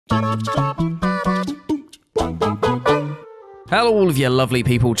Hello all of you lovely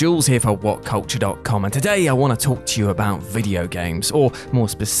people, Jules here for WhatCulture.com, and today I want to talk to you about video games, or more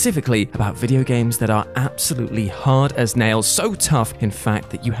specifically about video games that are absolutely hard as nails, so tough in fact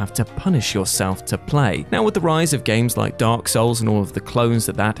that you have to punish yourself to play. Now with the rise of games like Dark Souls and all of the clones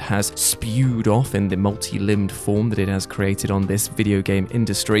that has spewed off in the multi-limbed form that it has created on this video game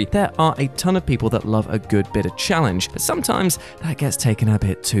industry, there are a ton of people that love a good bit of challenge, but sometimes that gets taken a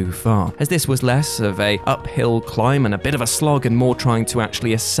bit too far, as this was less of a uphill climb and a bit of a slog and more trying to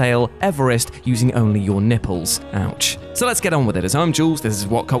actually assail Everest using only your nipples. Ouch. So let's get on with it, as I'm Jules, this is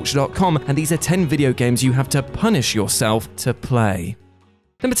WhatCulture.com, and these are 10 video games you have to punish yourself to play.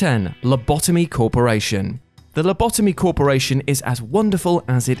 Number 10. Lobotomy Corporation. The Lobotomy Corporation is as wonderful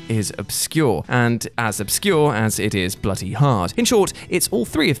as it is obscure, and as obscure as it is bloody hard. In short, it's all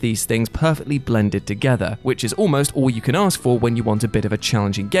three of these things perfectly blended together, which is almost all you can ask for when you want a bit of a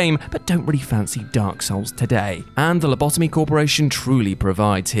challenging game, but don't really fancy Dark Souls today. And the Lobotomy Corporation truly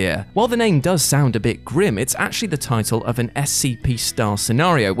provides here. While the name does sound a bit grim, it's actually the title of an SCP-style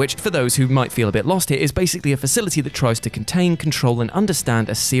scenario, which, for those who might feel a bit lost here, is basically a facility that tries to contain, control, and understand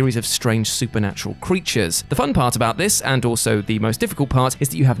a series of strange supernatural creatures. The fun part about this, and also the most difficult part, is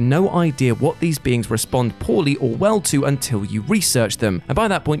that you have no idea what these beings respond poorly or well to until you research them, and by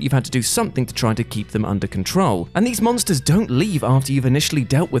that point you've had to do something to try to keep them under control. And these monsters don't leave after you've initially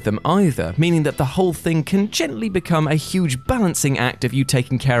dealt with them either, meaning that the whole thing can gently become a huge balancing act of you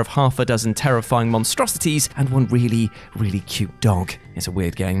taking care of half a dozen terrifying monstrosities and one really, really cute dog. It's a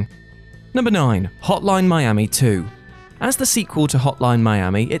weird game. Number 9. Hotline Miami 2. As the sequel to Hotline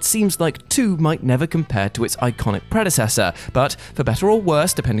Miami, it seems like 2 might never compare to its iconic predecessor, but for better or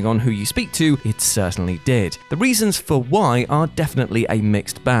worse, depending on who you speak to, it certainly did. The reasons for why are definitely a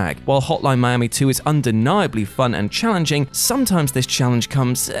mixed bag. While Hotline Miami 2 is undeniably fun and challenging, sometimes this challenge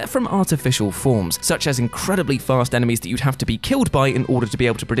comes from artificial forms, such as incredibly fast enemies that you'd have to be killed by in order to be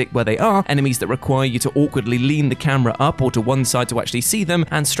able to predict where they are, enemies that require you to awkwardly lean the camera up or to one side to actually see them,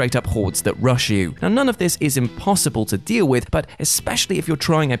 and straight up hordes that rush you. Now none of this is impossible to deal with, but especially if you're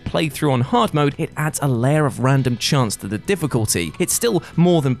trying a playthrough on hard mode, it adds a layer of random chance to the difficulty. It's still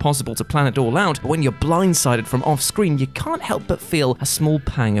more than possible to plan it all out, but when you're blindsided from off screen, you can't help but feel a small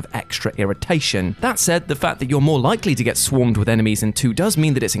pang of extra irritation. That said, the fact that you're more likely to get swarmed with enemies in 2 does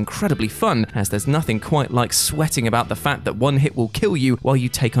mean that it's incredibly fun, as there's nothing quite like sweating about the fact that one hit will kill you while you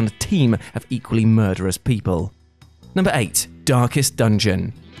take on a team of equally murderous people. Number 8. Darkest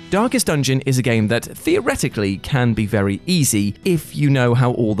Dungeon. Darkest Dungeon is a game that theoretically can be very easy if you know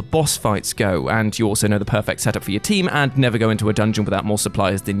how all the boss fights go, and you also know the perfect setup for your team and never go into a dungeon without more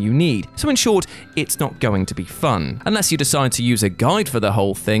supplies than you need. So in short, it's not going to be fun, unless you decide to use a guide for the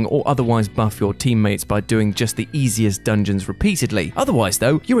whole thing or otherwise buff your teammates by doing just the easiest dungeons repeatedly. Otherwise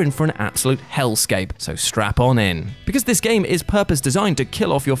though, you're in for an absolute hellscape, so strap on in. Because this game is purpose designed to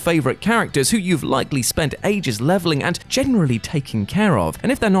kill off your favorite characters who you've likely spent ages leveling and generally taking care of,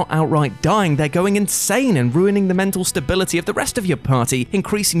 and if they're not outright dying, they're going insane and ruining the mental stability of the rest of your party,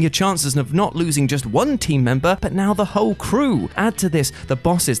 increasing your chances of not losing just one team member, but now the whole crew. Add to this the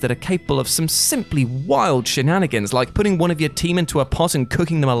bosses that are capable of some simply wild shenanigans, like putting one of your team into a pot and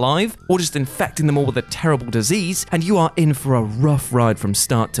cooking them alive, or just infecting them all with a terrible disease, and you are in for a rough ride from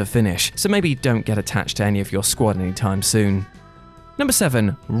start to finish. So maybe don't get attached to any of your squad anytime soon. Number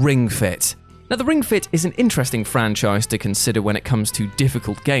 7. Ring Fit. Now, the Ring Fit is an interesting franchise to consider when it comes to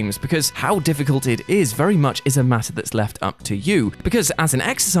difficult games, because how difficult it is very much is a matter that's left up to you, because as an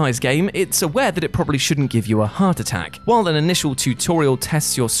exercise game, it's aware that it probably shouldn't give you a heart attack. While an initial tutorial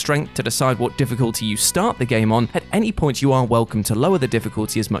tests your strength to decide what difficulty you start the game on, at any point you are welcome to lower the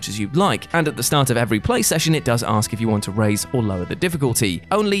difficulty as much as you'd like, and at the start of every play session it does ask if you want to raise or lower the difficulty.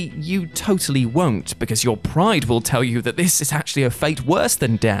 Only you totally won't, because your pride will tell you that this is actually a fate worse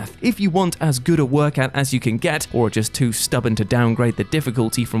than death. If you want as good a workout as you can get, or are just too stubborn to downgrade the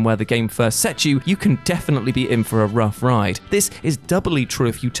difficulty from where the game first set you, you can definitely be in for a rough ride. This is doubly true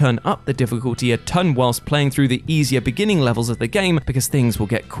if you turn up the difficulty a ton whilst playing through the easier beginning levels of the game, because things will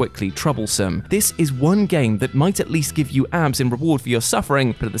get quickly troublesome. This is one game that might at least give you abs in reward for your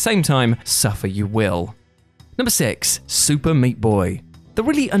suffering, but at the same time, suffer you will. Number 6. Super Meat Boy. The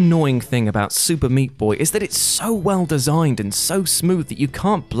really annoying thing about Super Meat Boy is that it's so well designed and so smooth that you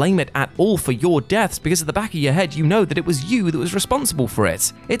can't blame it at all for your deaths, because at the back of your head you know that it was you that was responsible for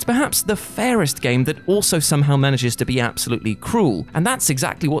it. It's perhaps the fairest game that also somehow manages to be absolutely cruel, and that's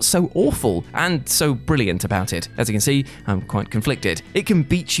exactly what's so awful and so brilliant about it. As you can see, I'm quite conflicted. It can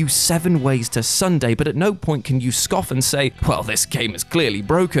beat you 7 ways to Sunday, but at no point can you scoff and say, well, this game is clearly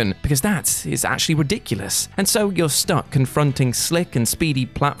broken, because that is actually ridiculous. And so you're stuck confronting slick and speedy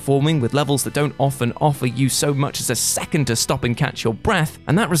platforming with levels that don't often offer you so much as a second to stop and catch your breath,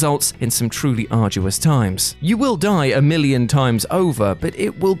 and that results in some truly arduous times. You will die a million times over, but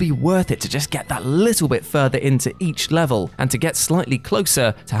it will be worth it to just get that little bit further into each level and to get slightly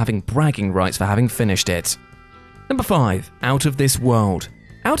closer to having bragging rights for having finished it. Number 5. Out of This World.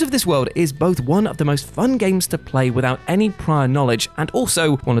 Out of This World is both one of the most fun games to play without any prior knowledge and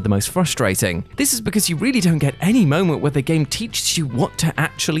also one of the most frustrating. This is because you really don't get any moment where the game teaches you what to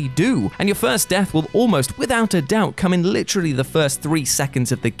actually do, and your first death will almost without a doubt come in literally the first 3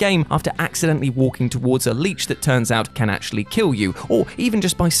 seconds of the game after accidentally walking towards a leech that turns out can actually kill you, or even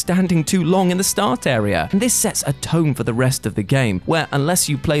just by standing too long in the start area. And this sets a tone for the rest of the game, where unless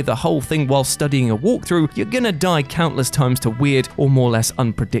you play the whole thing while studying a walkthrough, you're gonna die countless times to weird or more or less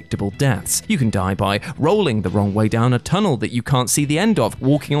unpredictable deaths. You can die by rolling the wrong way down a tunnel that you can't see the end of,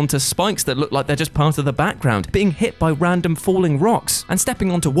 walking onto spikes that look like they're just part of the background, being hit by random falling rocks, and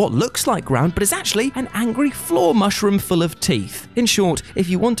stepping onto what looks like ground but is actually an angry floor mushroom full of teeth. In short, if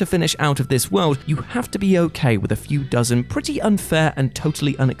you want to finish Out of This World, you have to be okay with a few dozen pretty unfair and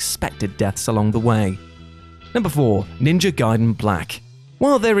totally unexpected deaths along the way. Number 4. Ninja Gaiden Black.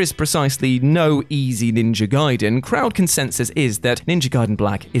 While there is precisely no easy Ninja Gaiden, crowd consensus is that Ninja Gaiden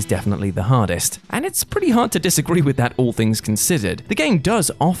Black is definitely the hardest. And it's pretty hard to disagree with that, all things considered. The game does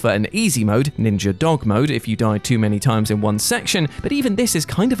offer an easy mode, Ninja Dog mode, if you die too many times in one section, but even this is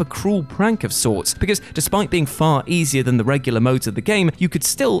kind of a cruel prank of sorts, because despite being far easier than the regular modes of the game, you could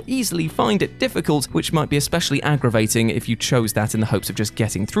still easily find it difficult, which might be especially aggravating if you chose that in the hopes of just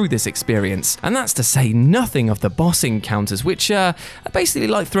getting through this experience. And that's to say nothing of the boss encounters, which are basically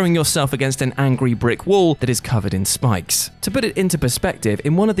like throwing yourself against an angry brick wall that is covered in spikes. To put it into perspective,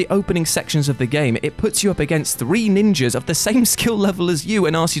 in one of the opening sections of the game, it puts you up against 3 ninjas of the same skill level as you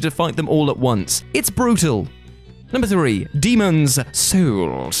and asks you to fight them all at once. It's brutal. Number 3. Demon's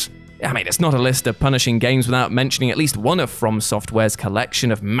Souls. I mean, it's not a list of punishing games without mentioning at least one of From Software's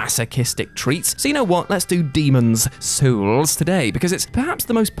collection of masochistic treats. So you know what, let's do Demon's Souls today, because it's perhaps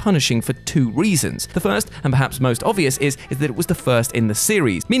the most punishing for 2 reasons. The first, and perhaps most obvious, is that it was the first in the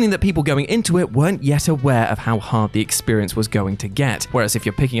series, meaning that people going into it weren't yet aware of how hard the experience was going to get. Whereas if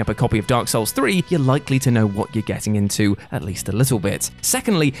you're picking up a copy of Dark Souls 3, you're likely to know what you're getting into, at least a little bit.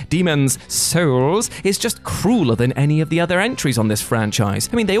 Secondly, Demon's Souls is just crueler than any of the other entries on this franchise.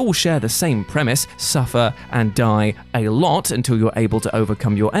 I mean, they all share the same premise, suffer and die a lot until you're able to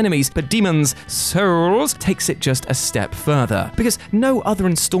overcome your enemies, but Demon's Souls takes it just a step further, because no other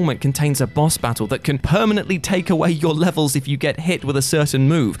installment contains a boss battle that can permanently take away your levels if you get hit with a certain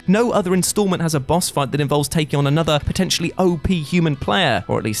move. No other installment has a boss fight that involves taking on another potentially OP human player,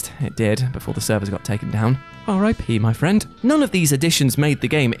 or at least it did before the servers got taken down. R.I.P. my friend. None of these additions made the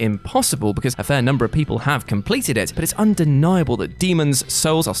game impossible, because a fair number of people have completed it, but it's undeniable that Demon's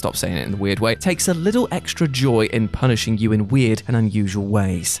Souls, I'll stop saying it in the weird way, takes a little extra joy in punishing you in weird and unusual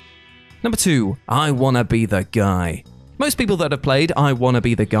ways. Number 2. I Wanna Be the Guy. Most people that have played I Wanna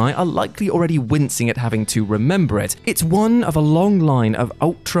Be the Guy are likely already wincing at having to remember it. It's one of a long line of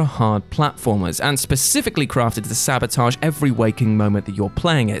ultra-hard platformers, and specifically crafted to sabotage every waking moment that you're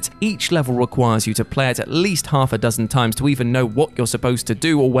playing it. Each level requires you to play it at least half a dozen times to even know what you're supposed to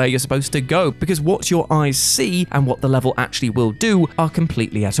do or where you're supposed to go, because what your eyes see and what the level actually will do are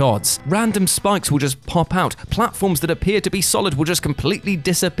completely at odds. Random spikes will just pop out, platforms that appear to be solid will just completely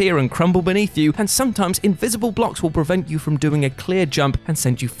disappear and crumble beneath you, and sometimes invisible blocks will prevent you from doing a clear jump and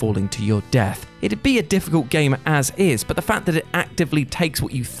send you falling to your death. It'd be a difficult game as is, but the fact that it actively takes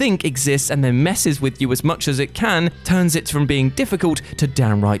what you think exists and then messes with you as much as it can turns it from being difficult to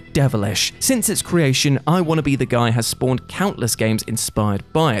downright devilish. Since its creation, I Wanna Be the Guy has spawned countless games inspired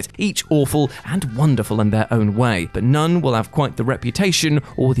by it, each awful and wonderful in their own way, but none will have quite the reputation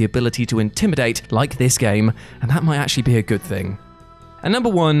or the ability to intimidate like this game, and that might actually be a good thing. And number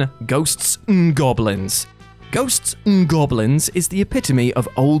 1, Ghosts and Goblins. Ghosts and Goblins is the epitome of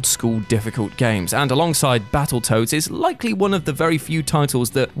old-school difficult games, and alongside Battletoads is likely one of the very few titles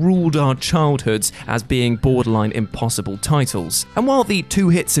that ruled our childhoods as being borderline impossible titles. And while the 2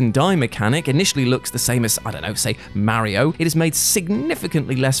 hits and die mechanic initially looks the same as, I don't know, say Mario, it is made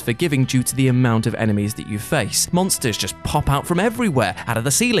significantly less forgiving due to the amount of enemies that you face. Monsters just pop out from everywhere, out of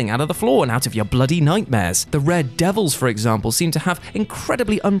the ceiling, out of the floor, and out of your bloody nightmares. The Red Devils, for example, seem to have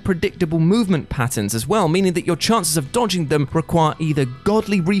incredibly unpredictable movement patterns as well, meaning that that your chances of dodging them require either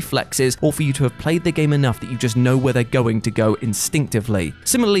godly reflexes or for you to have played the game enough that you just know where they're going to go instinctively.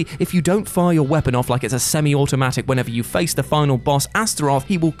 Similarly, if you don't fire your weapon off like it's a semi-automatic whenever you face the final boss Astaroth,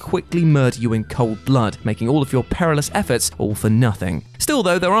 he will quickly murder you in cold blood, making all of your perilous efforts all for nothing. Still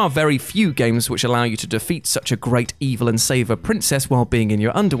though, there are very few games which allow you to defeat such a great evil and save a princess while being in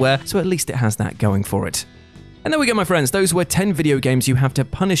your underwear, so at least it has that going for it. And there we go, my friends. Those were 10 video games you have to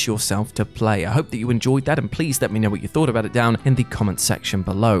punish yourself to play. I hope that you enjoyed that, and please let me know what you thought about it down in the comments section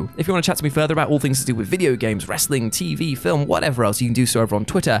below. If you want to chat to me further about all things to do with video games, wrestling, TV, film, whatever else, you can do so over on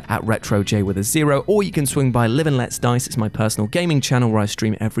Twitter at RetroJ, or you can swing by Live and Let's Dice. It's my personal gaming channel where I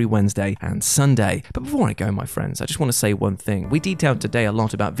stream every Wednesday and Sunday. But before I go, my friends, I just want to say one thing. We detailed today a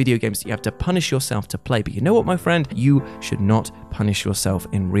lot about video games that you have to punish yourself to play, but you know what, my friend? You should not punish yourself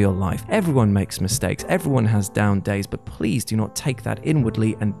in real life. Everyone makes mistakes. Everyone has down days, but please do not take that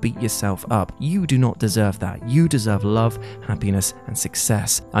inwardly and beat yourself up. You do not deserve that. You deserve love, happiness, and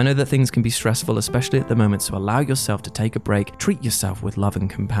success. I know that things can be stressful, especially at the moment, so allow yourself to take a break, treat yourself with love and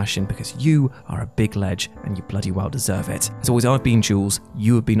compassion, because you are a big ledge and you bloody well deserve it. As always, I've been Jules.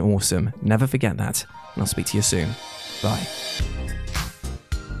 You have been awesome. Never forget that, and I'll speak to you soon. Bye.